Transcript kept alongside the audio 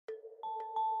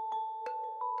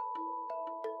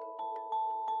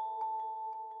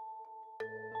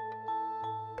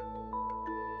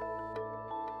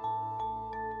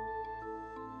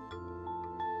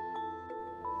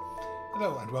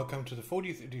Hello and welcome to the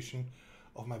 40th edition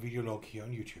of my video log here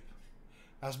on YouTube.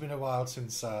 It has been a while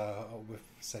since we've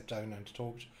sat down and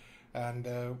talked, and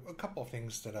a couple of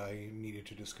things that I needed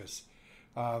to discuss.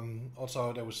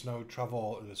 Also, there was no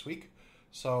travel this week,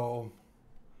 so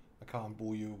I can't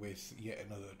bore you with yet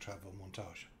another travel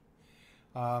montage.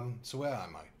 So where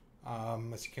am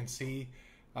I? As you can see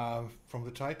from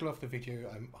the title of the video,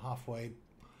 I'm halfway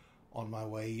on my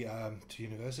way to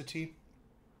university.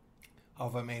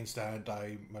 However, means that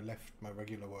I left my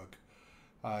regular work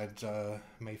at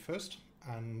May 1st,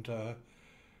 and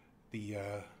the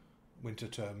winter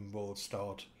term will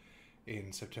start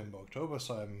in September, October.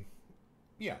 So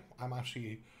I'm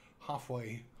actually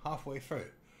halfway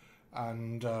through,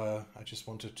 and I just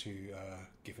wanted to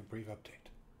give a brief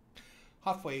update.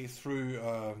 Halfway through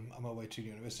on my way to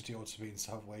university also means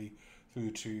halfway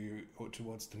through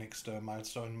towards the next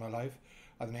milestone in my life.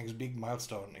 And the next big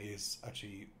milestone is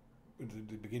actually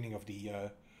the beginning of the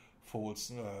fall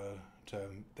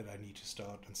term, that I need to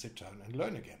start and sit down and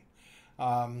learn again.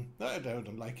 I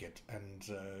don't like it, and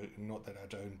not that I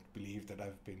don't believe that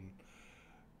I've been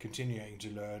continuing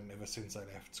to learn ever since I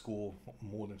left school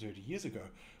more than 30 years ago,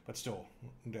 but still,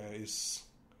 there is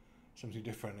something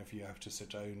different if you have to sit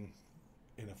down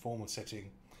in a formal setting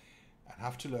and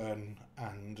have to learn,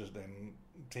 and then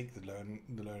take the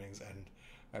learnings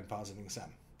and pass an exam.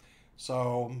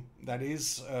 So that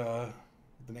is the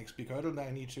next big hurdle that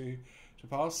I need to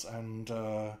pass, and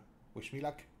wish me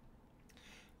luck.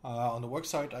 On the work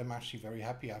side, I'm actually very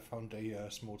happy. I found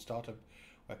a small startup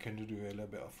where I can do a little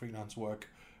bit of freelance work,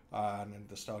 and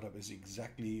the startup is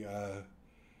exactly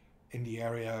in the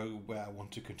area where I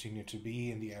want to continue to be,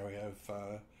 in the area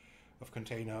of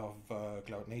container, of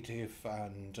cloud native,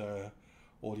 and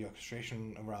all the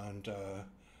orchestration around.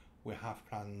 We have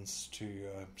plans to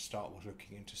start with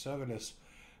looking into serverless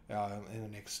in the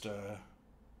next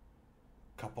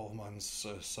couple of months.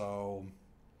 So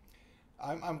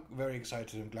I'm very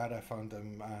excited. I'm glad I found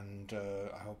them, and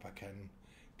I hope I can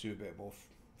do a bit more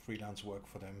freelance work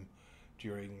for them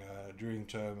during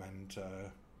term and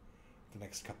the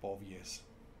next couple of years.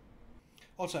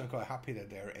 Also, I'm quite happy that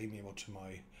they're amenable to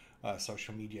my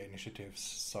social media initiatives,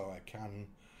 so I can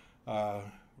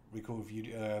record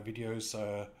videos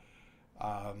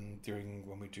during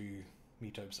when we do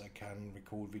meetups. I can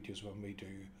record videos when we do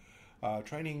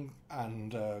training,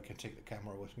 and can take the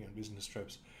camera with me on business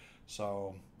trips.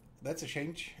 So that's a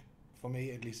change for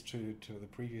me, at least to the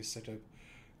previous setup,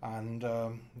 and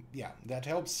that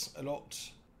helps a lot.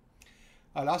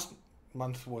 Last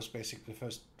month was basically the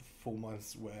first full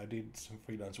month where I did some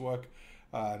freelance work,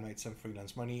 made some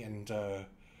freelance money, and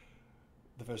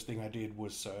the first thing I did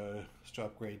was to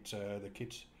upgrade the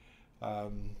kit,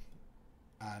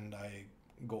 and I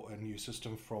got a new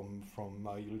system from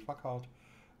Hewlett Packard,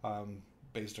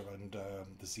 based around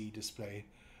the Z display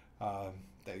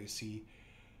that you see.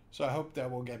 So I hope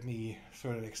that will get me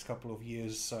through the next couple of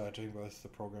years, doing both the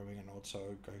programming and also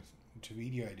going into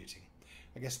video editing.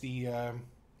 I guess the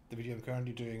video I'm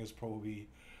currently doing is probably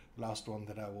the last one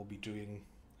that I will be doing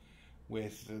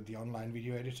with the online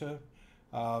video editor,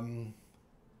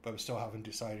 but I still haven't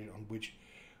decided on which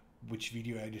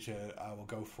video editor I will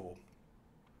go for.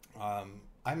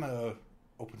 I'm a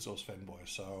open source fanboy,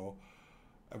 so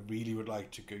I really would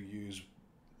like to go use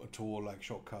a tool like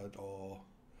Shortcut or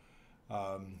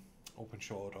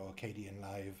OpenShot or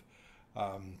Kdenlive,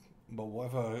 but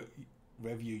whatever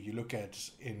review you look at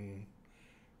in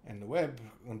the web,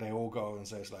 and they all go and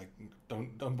says like,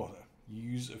 don't bother,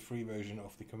 use a free version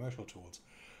of the commercial tools,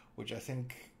 which I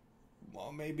think,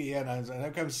 well, maybe, and I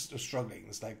comes struggling.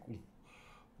 It's like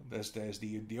there's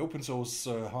the open source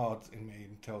heart in me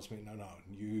tells me no,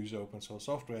 use open source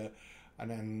software, and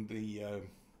then the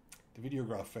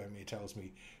videographer in me tells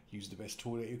me use the best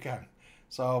tool that you can.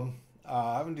 So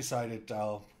I haven't decided.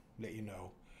 I'll let you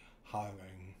know how I'm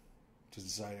going to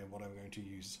decide what I'm going to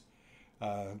use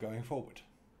going forward.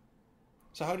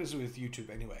 So how is it with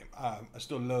YouTube anyway? I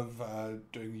still love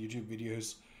doing YouTube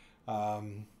videos.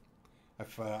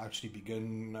 I've actually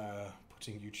begun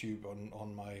putting YouTube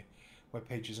on my web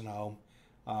pages now.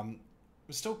 I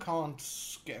still can't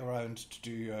get around to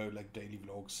do like daily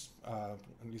vlogs,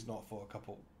 at least not for a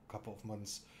couple of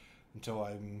months, until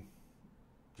I'm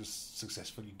just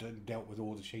successfully dealt with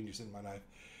all the changes in my life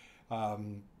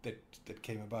that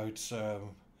came about.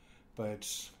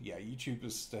 But yeah,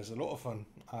 YouTube there's a lot of fun.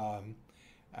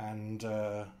 And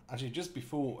actually, just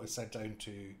before I sat down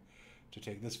to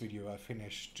take this video, I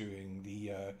finished doing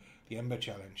the Ember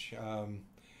challenge,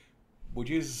 which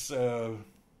is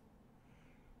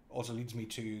also leads me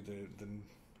to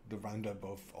the roundup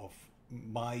of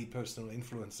my personal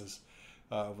influences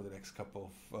over the next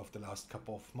couple of the last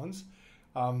couple of months.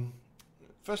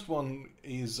 First one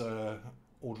is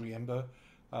Audrey Ember.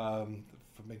 I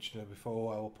mentioned her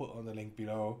before. I will put on the link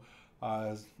below.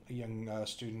 A young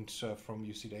student from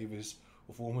UC Davis,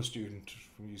 or former student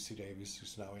from UC Davis,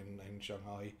 who's now in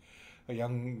Shanghai, a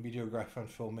young videographer and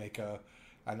filmmaker,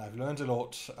 and I've learned a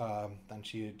lot. And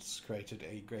she has created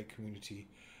a great community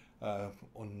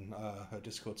on her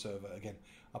Discord server. Again,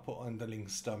 I'll put on the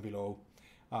links down below.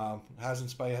 Has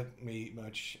inspired me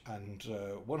much, and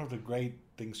one of the great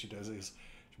things she does is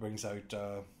she brings out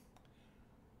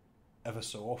ever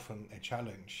so often a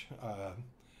challenge,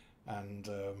 and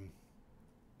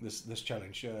this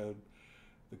challenge,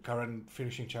 the current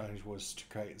finishing challenge, was to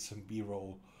create some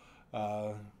B-roll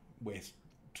with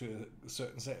to a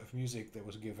certain set of music that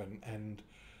was given and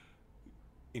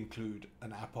include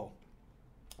an apple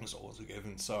was also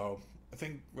given. So I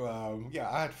think yeah,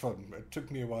 I had fun. It took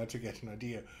me a while to get an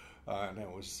idea, and it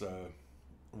was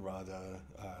rather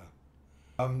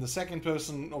the second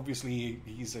person, obviously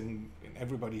he's on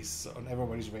everybody's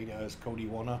radar, is Cody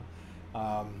Warner.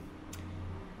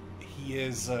 He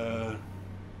is I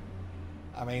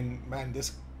mean, man,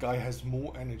 this guy has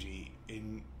more energy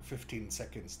in 15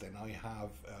 seconds than I have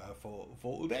for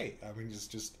all day. I mean, it's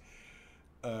just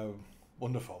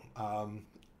wonderful.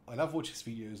 I love watching his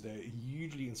videos. They're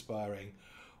hugely inspiring,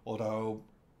 although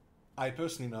I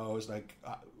personally know it's like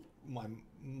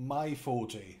my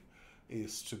forte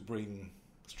is to bring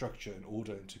structure and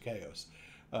order into chaos.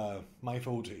 My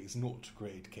forte is not to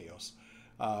create chaos.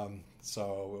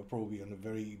 So we're probably on the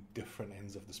very different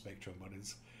ends of the spectrum, but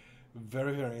it's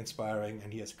very, very inspiring,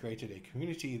 and he has created a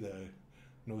community, the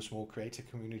No Small Creator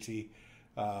community,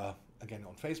 again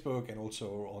on Facebook and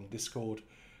also on Discord.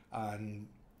 And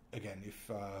again,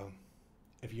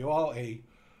 if you are a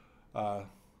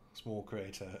small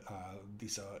creator,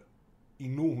 these are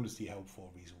enormously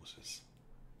helpful resources.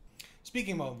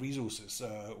 Speaking about resources,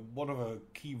 one of a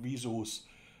key resource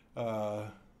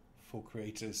for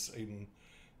creators, in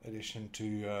addition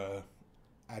to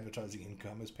advertising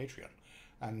income, is Patreon.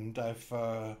 And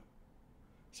I've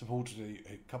supported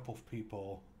a couple of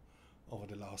people over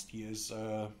the last years.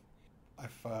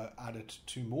 I've added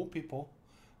 2 more people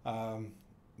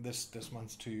this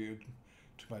month to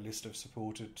my list of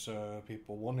supported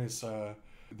people. One is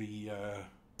the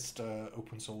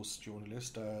open source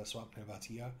journalist Swapnil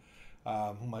Bhatia,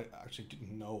 whom I actually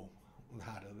didn't know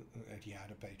he had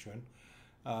a Patreon.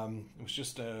 It was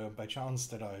just by chance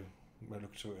that I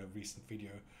looked through a recent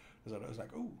video. I was like,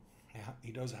 oh, yeah,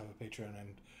 he does have a Patreon,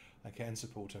 and I can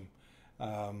support him.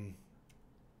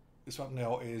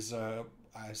 Swapnil is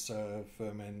as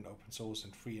firm in open source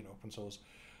and free in open source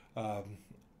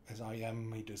as I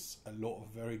am. He does a lot of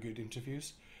very good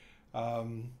interviews,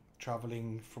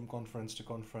 traveling from conference to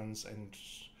conference,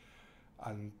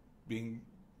 and being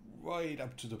right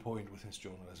up to the point with his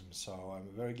journalism. So I'm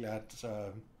very glad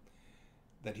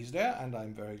that he's there, and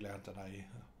I'm very glad that I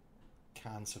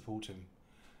can support him.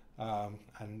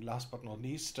 And last but not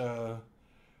least,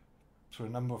 through a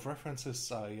number of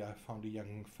references, I found a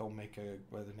young filmmaker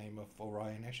by the name of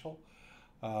Orion Eshel,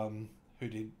 who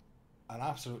did an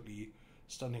absolutely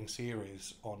stunning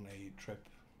series on a trip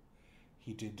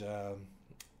he did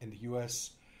in the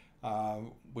US,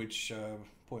 which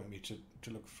pointed me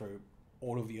to look through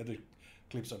all of the other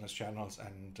clips on his channels,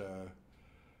 and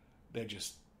they're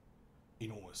just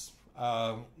enormous.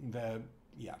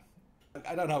 Yeah,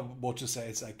 I don't know what to say.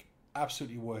 It's like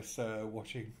absolutely worth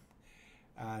watching,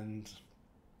 and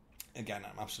again,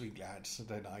 I'm absolutely glad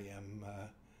that I am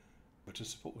able to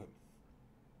support him.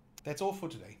 That's all for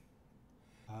today.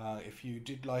 If you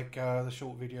did like the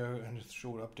short video and the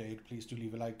short update, please do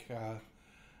leave a like,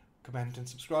 comment and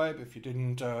subscribe. If you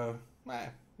didn't,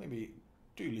 maybe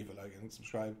do leave a like and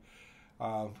subscribe.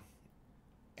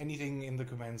 Anything in the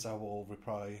comments I will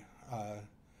reply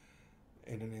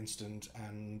in an instant,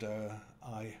 and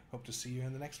I hope to see you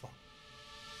in the next one.